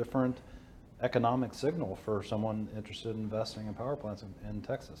create a different economic signal for someone interested in investing in power plants in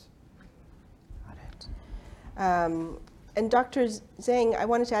Texas. Got it. And Dr. Zhang, I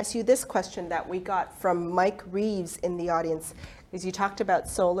wanted to ask you this question that we got from Mike Reeves in the audience. Because you talked about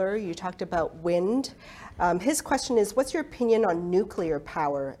solar, you talked about wind. His question is, what's your opinion on nuclear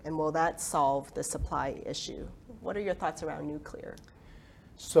power, and will that solve the supply issue? What are your thoughts around nuclear?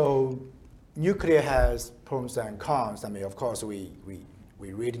 So nuclear has pros and cons. I mean, of course, we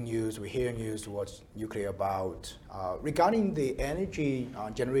read news, we hear news, what's nuclear about. Regarding the energy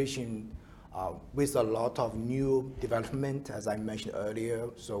generation, with a lot of new development, as I mentioned earlier,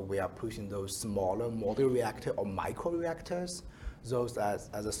 so we are pushing those smaller module reactor or micro reactors, those as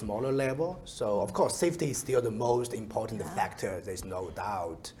a smaller level. So of course, safety is still the most important factor, there's no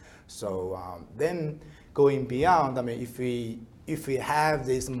doubt. So then going beyond, I mean, if we have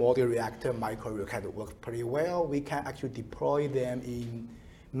this module reactor, micro reactor work pretty well, we can actually deploy them in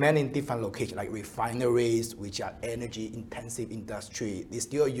many different locations, like refineries, which are energy intensive industry. They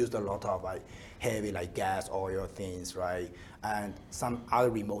still use a lot of heavy gas, oil things, right? And some other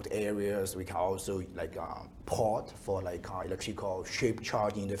remote areas, we can also port for electrical ship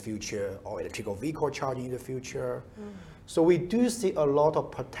charging in the future or electrical vehicle charging in the future. So we do see a lot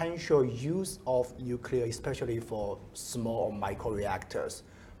of potential use of nuclear, especially for small or micro reactors.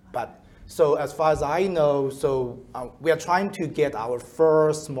 But so as far as I know, we are trying to get our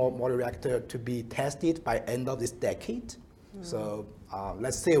first small modular reactor to be tested by end of this decade. So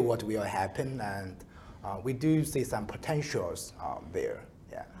let's see what will happen, and we do see some potentials there.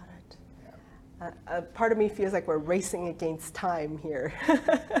 Yeah. Got it. Part of me feels like we're racing against time here.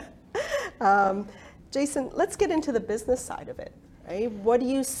 Jason, let's get into the business side of it. Right? What do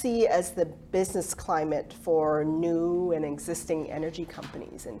you see as the business climate for new and existing energy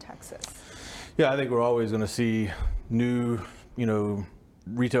companies in Texas? Yeah, I think we're always going to see new,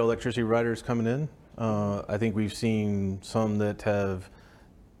 retail electricity riders coming in. I think we've seen some that have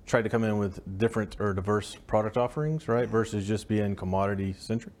tried to come in with different or diverse product offerings, right, versus just being commodity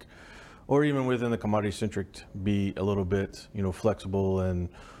centric, or even within the commodity centric, be a little bit, flexible and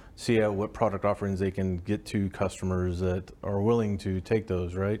see what product offerings they can get to customers that are willing to take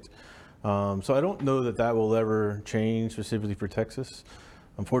those, right? So I don't know that will ever change specifically for Texas.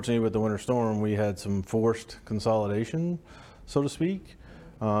 Unfortunately, with the winter storm, we had some forced consolidation, so to speak.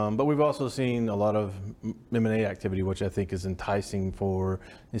 But we've also seen a lot of M&A activity, which I think is enticing for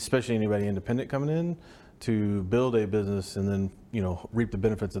especially anybody independent coming in to build a business and then, reap the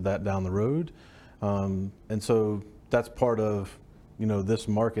benefits of that down the road. And so that's part of, this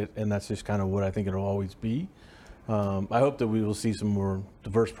market, and that's just kind of what I think it'll always be. I hope that we will see some more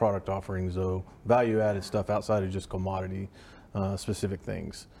diverse product offerings, though, value-added stuff outside of just commodity specific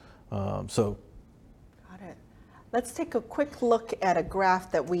things. Got it. Let's take a quick look at a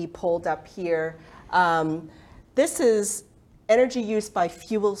graph that we pulled up here. This is energy use by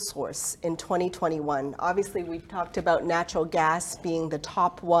fuel source in 2021. Obviously, we've talked about natural gas being the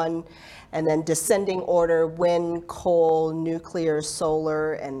top one, and then descending order, wind, coal, nuclear,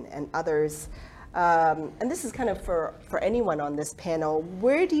 solar, and others. And this is kind of for anyone on this panel.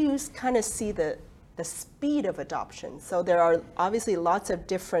 Where do you kind of see the speed of adoption? So there are obviously lots of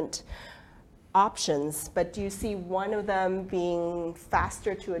different options, but do you see one of them being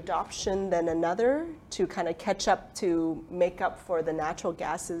faster to adoption than another to kind of catch up to make up for the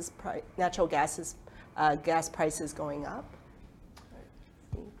gas prices going up?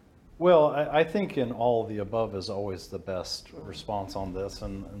 Well, I think in all of the above is always the best response on this,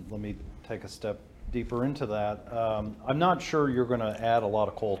 and let me take a step deeper into that. I'm not sure you're going to add a lot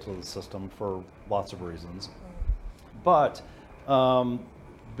of coal to the system for lots of reasons, but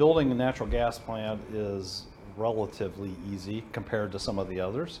building a natural gas plant is relatively easy compared to some of the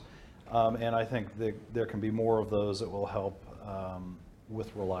others, and I think there can be more of those that will help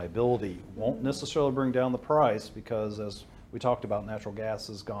with reliability. Won't necessarily bring down the price because, as we talked about, natural gas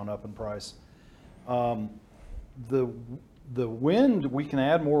has gone up in price. The wind, we can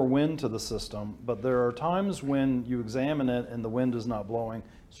add more wind to the system, but there are times when you examine it and the wind is not blowing,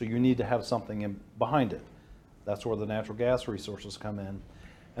 so you need to have something behind it. That's where the natural gas resources come in.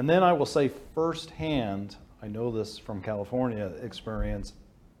 And then I will say firsthand, I know this from California experience,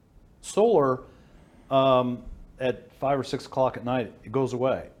 solar at 5 or 6 o'clock at night, it goes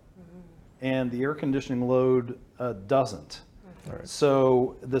away. And the air conditioning load doesn't. Right.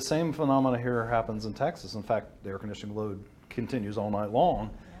 So the same phenomena here happens in Texas. In fact, the air conditioning load continues all night long.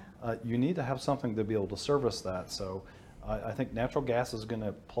 You need to have something to be able to service that. So I think natural gas is going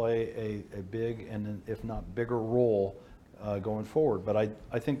to play a big and if not bigger role going forward. But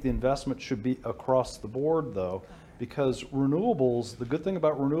I think the investment should be across the board though, because renewables, the good thing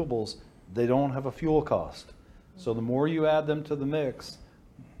about renewables, they don't have a fuel cost. So the more you add them to the mix,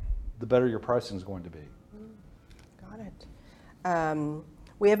 the better your pricing is going to be. Got it.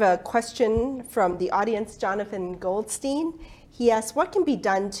 We have a question from the audience, Jonathan Goldstein. He asks, what can be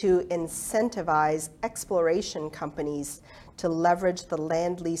done to incentivize exploration companies to leverage the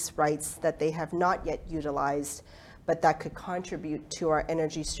land lease rights that they have not yet utilized, but that could contribute to our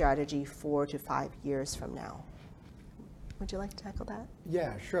energy strategy 4 to 5 years from now? Would you like to tackle that?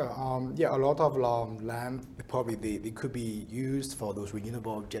 Yeah, sure. A lot of land probably they could be used for those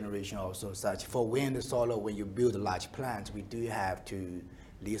renewable generation also, such for wind and solar. When you build large plants, we do have to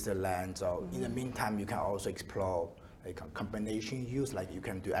lease the land. So in the meantime, you can also explore like a combination use, like you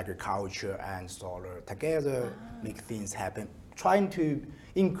can do agriculture and solar together, make things happen, trying to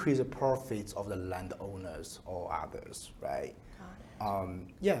increase the profits of the landowners or others, right?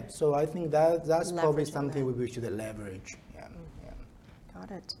 So I think that's probably something we should leverage.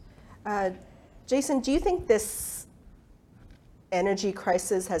 Got it. Jason, do you think this energy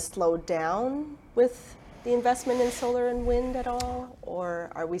crisis has slowed down with the investment in solar and wind at all, or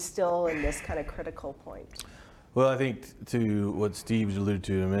are we still in this kind of critical point? Well, I think to what Steve alluded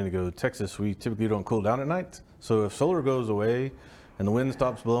to a minute ago, Texas, we typically don't cool down at night. So if solar goes away and the wind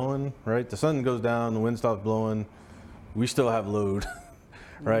stops blowing, right, the sun goes down, the wind stops blowing, we still have load,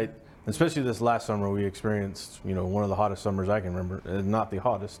 right? Especially this last summer, we experienced, one of the hottest summers I can remember. Not the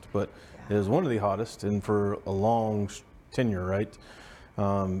hottest, but it was one of the hottest, and for a long tenure, right?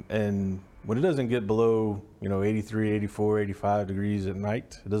 And when it doesn't get below, 83, 84, 85 degrees at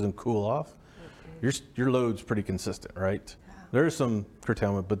night, it doesn't cool off. Your load's pretty consistent, right? Yeah. There is some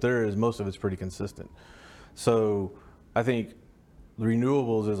curtailment, but most of it's pretty consistent. So I think the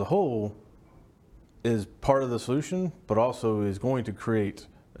renewables as a whole is part of the solution, but also is going to create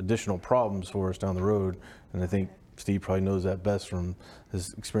additional problems for us down the road. And I think Steve probably knows that best from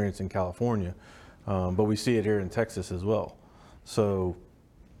his experience in California. But we see it here in Texas as well. So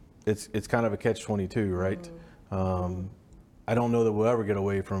it's kind of a catch-22, right? I don't know that we'll ever get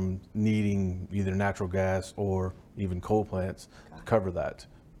away from needing either natural gas or even coal plants to cover that.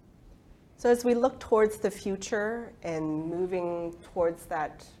 So as we look towards the future and moving towards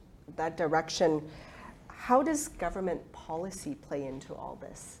that direction, how does government policy play into all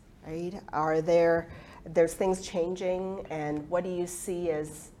this, right? There's things changing, and what do you see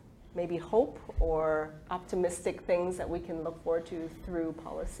as maybe hope or optimistic things that we can look forward to through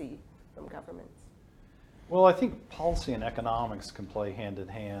policy from governments? Well, I think policy and economics can play hand in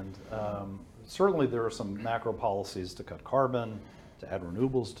hand. Certainly there are some macro policies to cut carbon, to add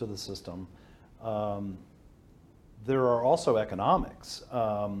renewables to the system. There are also economics.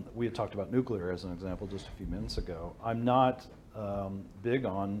 We had talked about nuclear as an example just a few minutes ago. I'm not big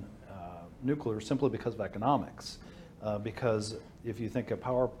on nuclear simply because of economics. Because if you think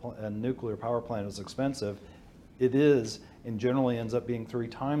a nuclear power plant is expensive, it is, and generally ends up being 3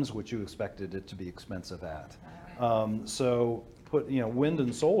 times what you expected it to be expensive at. So wind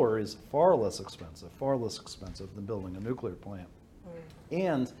and solar is far less expensive than building a nuclear plant.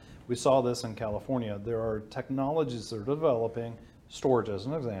 And we saw this in California. There are technologies that are developing, storage as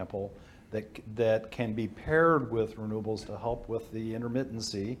an example, that can be paired with renewables to help with the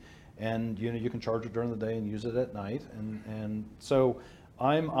intermittency. And you can charge it during the day and use it at night. And so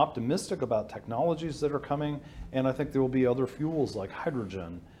I'm optimistic about technologies that are coming, and I think there will be other fuels like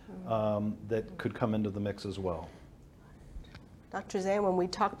hydrogen that could come into the mix as well. Dr. Zhang, when we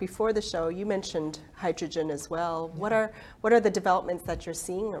talked before the show, you mentioned hydrogen as well. What are the developments that you're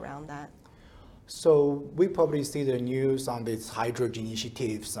seeing around that? So we probably see the news on these hydrogen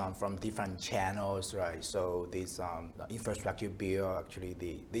initiatives from different channels, right? So this infrastructure bill, actually,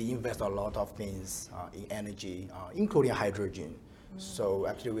 they invest a lot of things in energy, including hydrogen. So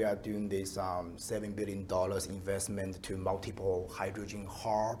actually, we are doing this $7 billion investment to multiple hydrogen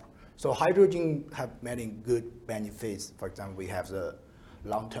hub. So hydrogen have many good benefits. For example, we have the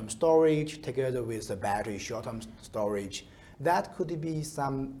long-term storage together with the battery short-term storage. That could be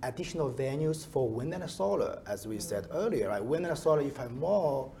some additional venues for wind and solar, as we said earlier. Right? Wind and solar, if have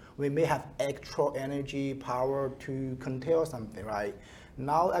more, we may have extra energy power to control something, right?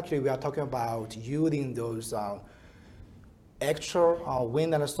 Now, actually, we are talking about using those extra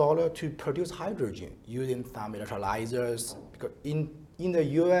wind and solar to produce hydrogen using some electrolyzers. Because in the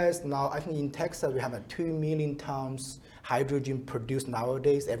US now, I think in Texas, we have 2 million tons hydrogen produced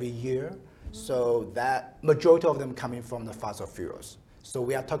nowadays every year. So that majority of them coming from the fossil fuels. So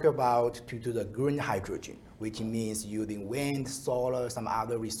we are talking about to do the green hydrogen, which means using wind, solar, some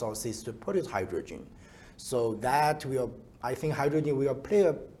other resources to produce hydrogen. So that I think hydrogen will play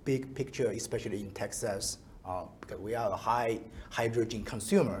a big picture, especially in Texas, because we are a high hydrogen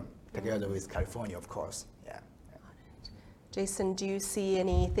consumer together with California, of course. Yeah. Jason, do you see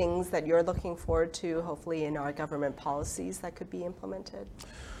any things that you're looking forward to, hopefully in our government policies that could be implemented?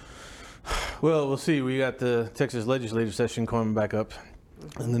 Well, we'll see. We got the Texas legislative session coming back up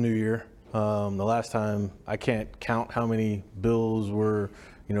in the new year. The last time, I can't count how many bills were,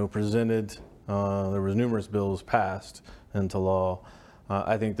 presented. There was numerous bills passed into law.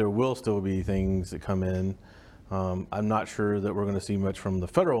 I think there will still be things that come in. I'm not sure that we're going to see much from the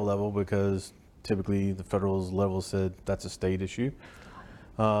federal level because typically the federal level said that's a state issue.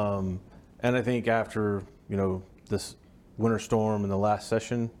 And I think after, this winter storm in the last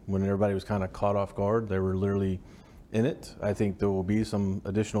session, when everybody was kind of caught off guard, they were literally in it. I think there will be some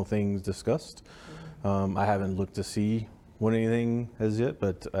additional things discussed. I haven't looked to see what anything has yet,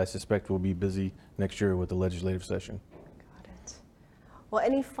 but I suspect we'll be busy next year with the legislative session. Got it. Well,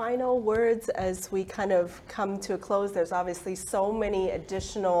 any final words as we kind of come to a close? There's obviously so many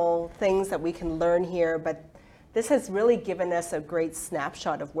additional things that we can learn here, but this has really given us a great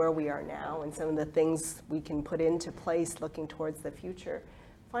snapshot of where we are now and some of the things we can put into place looking towards the future.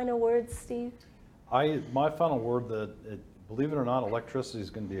 Final words, Steve? My final word believe it or not, electricity is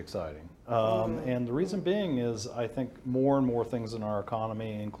going to be exciting. And the reason being is I think more and more things in our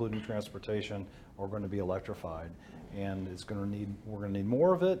economy, including transportation, are going to be electrified. And we're going to need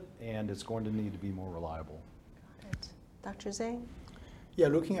more of it, and it's going to need to be more reliable. Got it. Dr. Zhang? Yeah,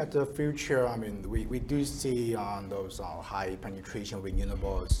 looking at the future, we do see on those high penetration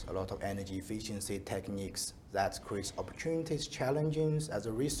renewables, a lot of energy efficiency techniques that creates opportunities, challenges as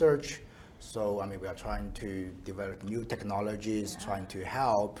a research. So, we are trying to develop new technologies, trying to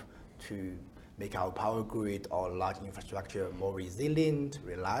help to make our power grid or large infrastructure more resilient,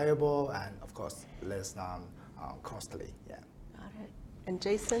 reliable, and of course, less costly. Yeah. Got it. And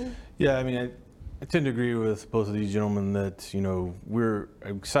Jason? Yeah, I tend to agree with both of these gentlemen that, we're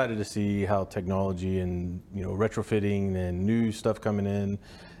excited to see how technology and, retrofitting and new stuff coming in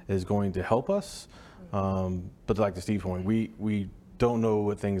is going to help us. But like the Steve point, we don't know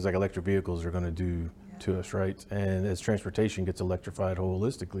what things like electric vehicles are going to do to us, right? And as transportation gets electrified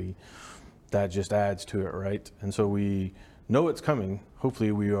holistically, that just adds to it, right? And so we know it's coming.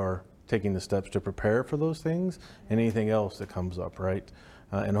 Hopefully we are taking the steps to prepare for those things and anything else that comes up, right?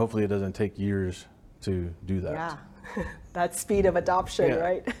 And hopefully it doesn't take years to do that. Yeah, that speed of adoption,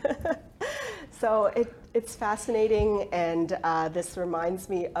 right? So it's fascinating, and this reminds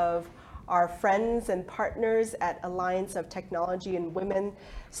me of our friends and partners at Alliance of Technology and Women.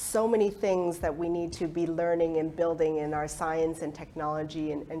 So many things that we need to be learning and building in our science and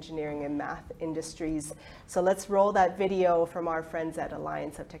technology and engineering and math industries. So let's roll that video from our friends at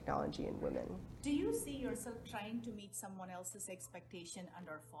Alliance of Technology and Women. Do you see yourself trying to meet someone else's expectation and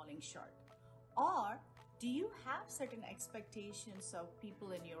are falling short? Or do you have certain expectations of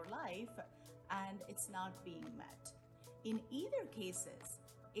people in your life and it's not being met? In either cases,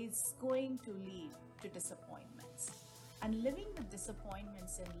 it's going to lead to disappointments. And living with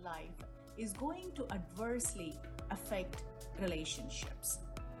disappointments in life is going to adversely affect relationships.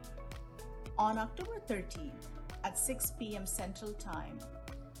 On October 13th at 6 p.m. Central Time,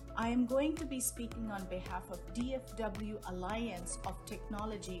 I am going to be speaking on behalf of DFW Alliance of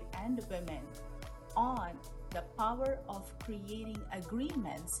Technology and Women on the power of creating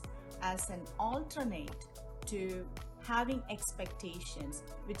agreements as an alternate to having expectations,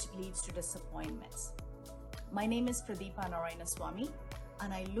 which leads to disappointments. My name is Pradeepa Narayanaswamy,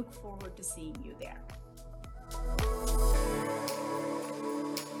 and I look forward to seeing you there.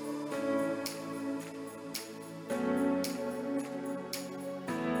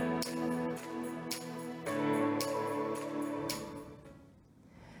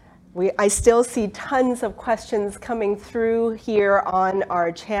 I still see tons of questions coming through here on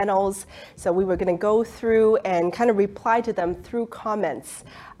our channels. So we were going to go through and kind of reply to them through comments,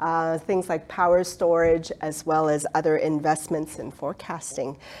 things like power storage, as well as other investments in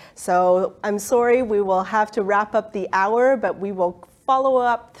forecasting. So I'm sorry, we will have to wrap up the hour, but we will follow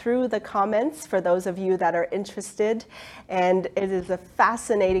up through the comments for those of you that are interested. And it is a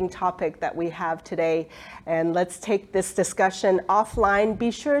fascinating topic that we have today. And let's take this discussion offline.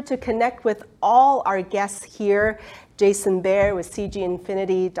 Be sure to connect with all our guests here. Jason Baer with CG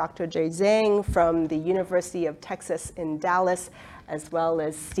Infinity, Dr. Jay Zhang from the University of Texas in Dallas, as well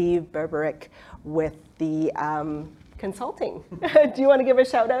as Steve Berberick with the consulting. Do you want to give a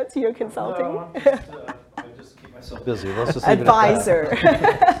shout out to your consulting? No, I just keep myself busy. Let's just advisor.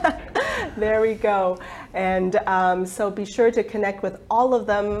 There we go. And so be sure to connect with all of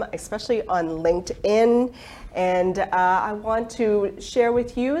them, especially on LinkedIn. And I want to share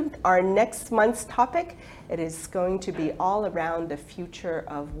with you our next month's topic. It is going to be all around the future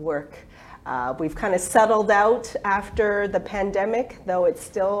of work. We've kind of settled out after the pandemic, though it's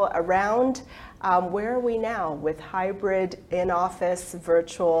still around. Where are we now with hybrid, in-office,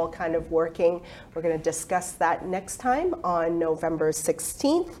 virtual kind of working? We're going to discuss that next time on November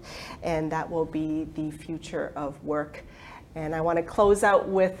 16th, and that will be the future of work. And I want to close out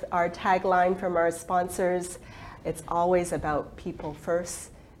with our tagline from our sponsors. It's always about people first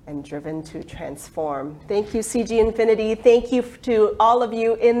and driven to transform. Thank you, CG Infinity. Thank you to all of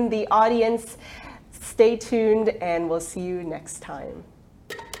you in the audience. Stay tuned, and we'll see you next time.